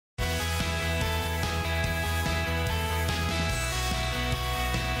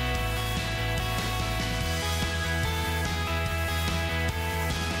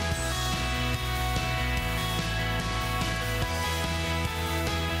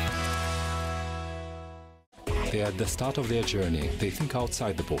They are at the start of their journey, they think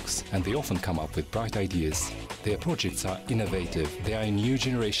outside the box, and they often come up with bright ideas. Their projects are innovative, they are a new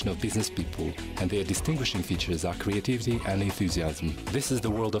generation of business people, and their distinguishing features are creativity and enthusiasm. This is the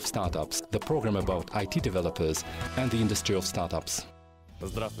world of startups, the program about IT developers and the industry of startups.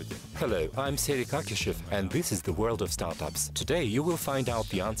 Здравствуйте. Hello, I'm Serhii Kakishev, and this is the world of startups. Today you will find out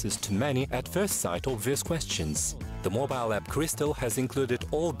the answers to many, at first sight, obvious questions. The mobile app Crystal has included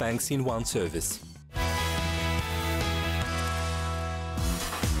all banks in one service.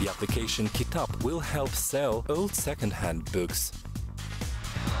 The application KitUp will help sell old second-hand books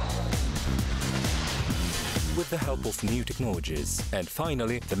with the help of new technologies. And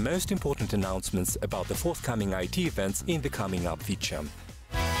finally, the most important announcements about the forthcoming IT events in the Coming Up feature.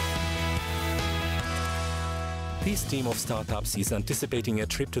 This team of startups is anticipating a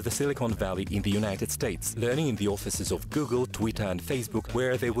trip to the Silicon Valley in the United States, learning in the offices of Google, Twitter and Facebook,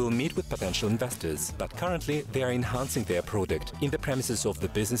 where they will meet with potential investors. But currently, they are enhancing their product in the premises of the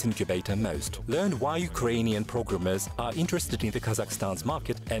business incubator MOST. Learn why Ukrainian programmers are interested in the Kazakhstan's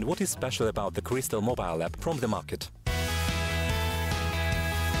market and what is special about the Crystal mobile app from the market.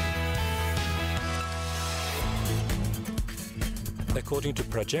 According to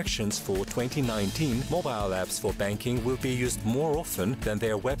projections for 2019, mobile apps for banking will be used more often than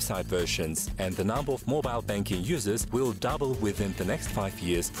their website versions, and the number of mobile banking users will double within the next 5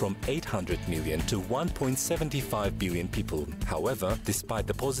 years from 800 million to 1.75 billion people. However, despite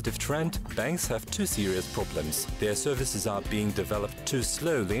the positive trend, banks have two serious problems. Their services are being developed too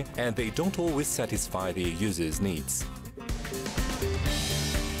slowly, and they don't always satisfy their users' needs.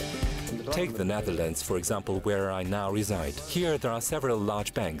 Take the Netherlands, for example, where I now reside. Here there are several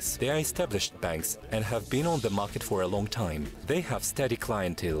large banks. They are established banks and have been on the market for a long time. They have steady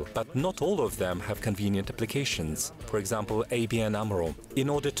clientele, but not all of them have convenient applications. For example, ABN AMRO. In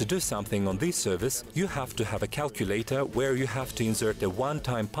order to do something on this service, you have to have a calculator where you have to insert a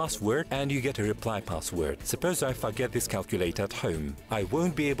one-time password and you get a reply password. Suppose I forget this calculator at home. I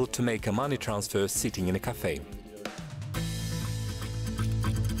won't be able to make a money transfer sitting in a cafe.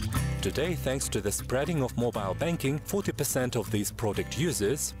 Today, thanks to the spreading of mobile banking, 40% of these product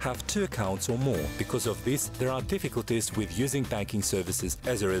users have 2 accounts or more. Because of this, there are difficulties with using banking services.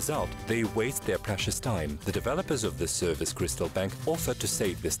 As a result, they waste their precious time. The developers of this service, Crystal Bank, offer to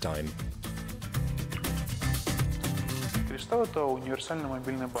save this time.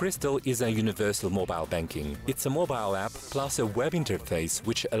 Crystal is a universal mobile banking. It's a mobile app plus a web interface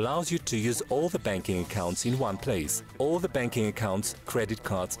which allows you to use all the banking accounts in one place. All the banking accounts, credit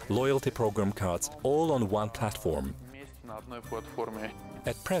cards, loyalty program cards, all on one platform.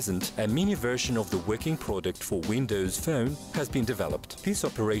 At present, a mini version of the working product for Windows Phone has been developed. This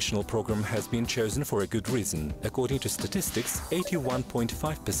operational program has been chosen for a good reason. According to statistics,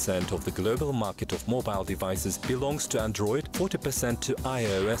 81.5% of the global market of mobile devices belongs to Android, 40% to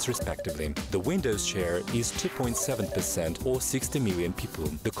iOS respectively. The Windows share is 2.7% or 60 million people.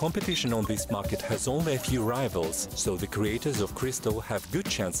 The competition on this market has only a few rivals, so the creators of Crystal have good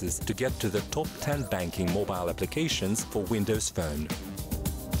chances to get to the top 10 banking mobile applications for Windows Phone.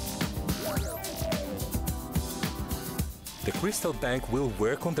 The Crystal Bank will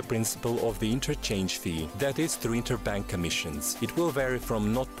work on the principle of the interchange fee, that is through interbank commissions. It will vary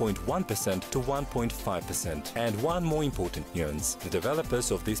from 0.1% to 1.5%. And one more important nuance, the developers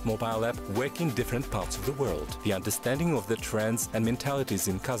of this mobile app work in different parts of the world. The understanding of the trends and mentalities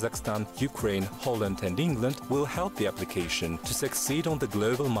in Kazakhstan, Ukraine, Holland and England will help the application to succeed on the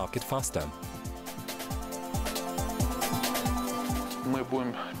global market faster.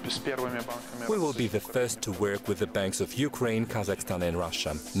 We will be the first to work with the banks of Ukraine, Kazakhstan and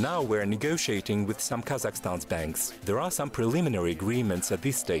Russia. Now we're negotiating with some Kazakhstan's banks. There are some preliminary agreements at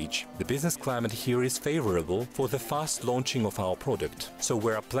this stage. The business climate here is favorable for the fast launching of our product. So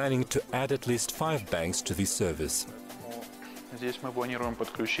we are planning to add at least 5 banks to this service.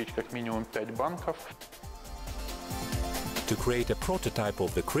 To create a prototype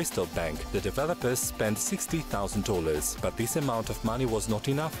of the Crystal Bank, the developers spent $60,000, but this amount of money was not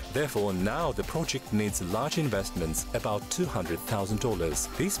enough. Therefore, now the project needs large investments, about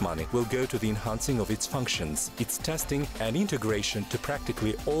 $200,000. This money will go to the enhancing of its functions, its testing and integration to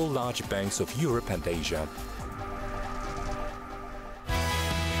practically all large banks of Europe and Asia.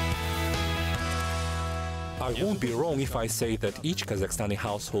 I won't be wrong if I say that each Kazakhstani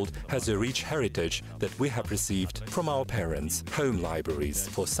household has a rich heritage that we have received from our parents, home libraries.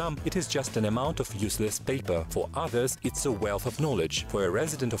 For some, it is just an amount of useless paper. For others, it's a wealth of knowledge. For a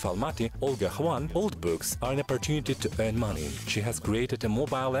resident of Almaty, Olga Khwan, old books are an opportunity to earn money. She has created a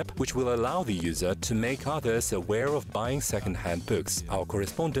mobile app which will allow the user to make others aware of buying second-hand books. Our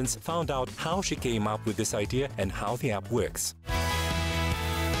correspondents found out how she came up with this idea and how the app works.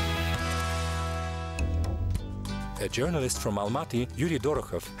 A journalist from Almaty, Yuri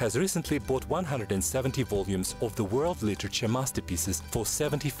Dorokhov, has recently bought 170 volumes of the world literature masterpieces for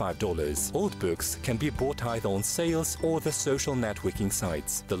 $75. Old books can be bought either on sales or the social networking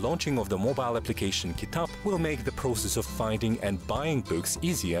sites. The launching of the mobile application Kitab will make the process of finding and buying books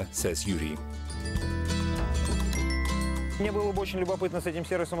easier, says Yuri. Мне было бы очень любопытно с этим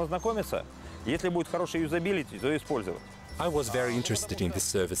сервисом ознакомиться. Если будет хороший юзабилити, то использовать. I was very interested in this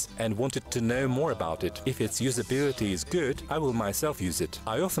service and wanted to know more about it. If its usability is good, I will myself use it.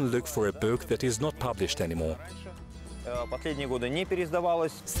 I often look for a book that is not published anymore. Последние годы не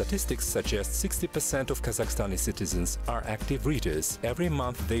переиздавалось. Statistics suggest 60% of Kazakhstani citizens are active readers. Every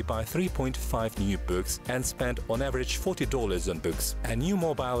month they buy 3.5 new books and spend on average $40 on books. A new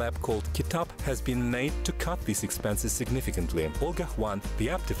mobile app called Kitab has been made to cut these expenses significantly. Olga Khwan,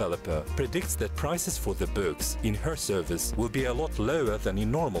 the app developer, predicts that prices for the books in her service will be a lot lower than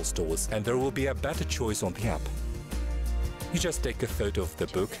in normal stores, and there will be a better choice on the app. You just take a photo of the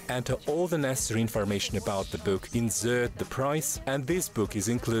book, enter all the necessary information about the book, insert the price, and this book is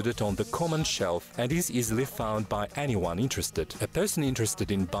included on the common shelf and is easily found by anyone interested. A person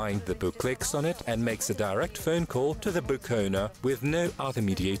interested in buying the book clicks on it and makes a direct phone call to the book owner with no other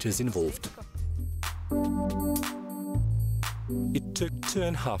mediators involved. It took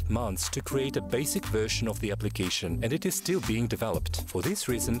 2.5 months to create a basic version of the application, and it is still being developed. For this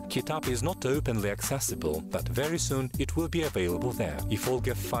reason, Kitab is not openly accessible, but very soon it will be available there. If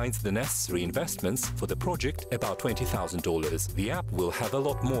Olga finds the necessary investments for the project, about $20,000, the app will have a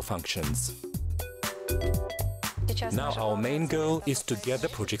lot more functions. Now our main goal is to get the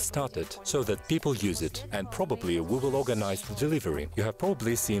project started, so that people use it, and probably we will organize the delivery. You have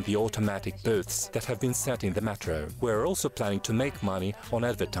probably seen the automatic booths that have been set in the metro. We're also planning to make money on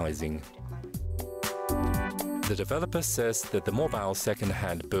advertising. The developer says that the mobile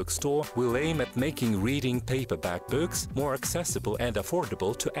second-hand bookstore will aim at making reading paperback books more accessible and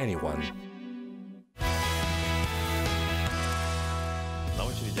affordable to anyone.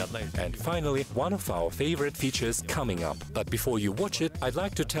 And finally, one of our favorite features coming up. But before you watch it, I'd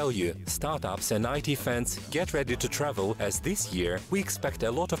like to tell you, startups and IT fans, get ready to travel, as this year we expect a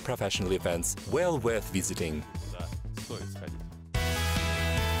lot of professional events well worth visiting.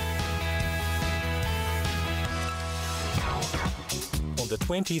 On the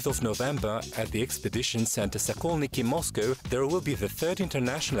 20th of November, at the Exhibition Center Sokolniki, Moscow, there will be the third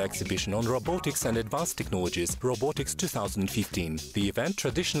international exhibition on robotics and advanced technologies, Robotics 2015. The event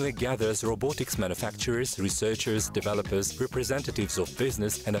traditionally gathers robotics manufacturers, researchers, developers, representatives of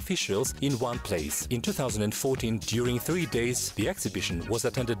business and officials in one place. In 2014, during 3 days, the exhibition was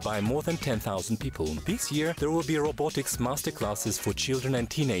attended by more than 10,000 people. This year, there will be robotics masterclasses for children and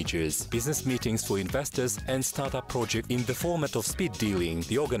teenagers, business meetings for investors and startup projects in the format of speed dealing,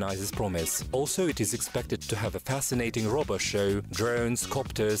 the organizers promise. Also, it is expected to have a fascinating robot show, drones,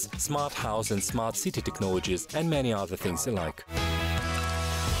 copters, smart house and smart city technologies, and many other things alike.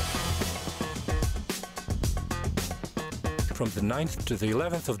 From the 9th to the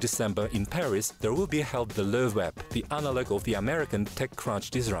 11th of December in Paris, there will be held the LoWeb, the analog of the American TechCrunch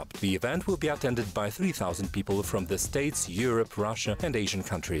Disrupt. The event will be attended by 3,000 people from the States, Europe, Russia and Asian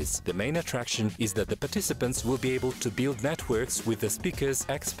countries. The main attraction is that the participants will be able to build networks with the speakers,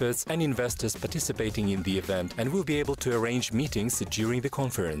 experts and investors participating in the event, and will be able to arrange meetings during the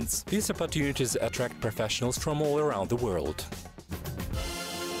conference. These opportunities attract professionals from all around the world.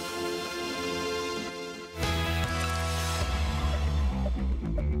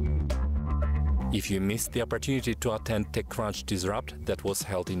 If you missed the opportunity to attend TechCrunch Disrupt that was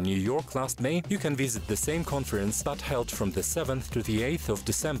held in New York last May, you can visit the same conference but held from the 7th to the 8th of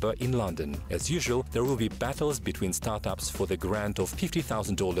December in London. As usual, there will be battles between startups for the grant of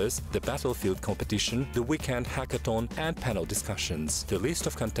 $50,000, the battlefield competition, the weekend hackathon and panel discussions. The list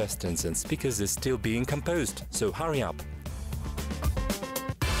of contestants and speakers is still being composed, so hurry up!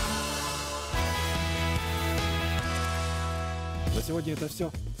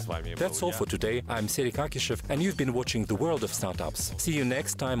 That's all for today. I'm Serik Akishev, and you've been watching The World of Startups. See you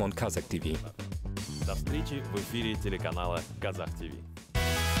next time on Kazakh TV. До встречи в эфире телеканала Казах ТВ.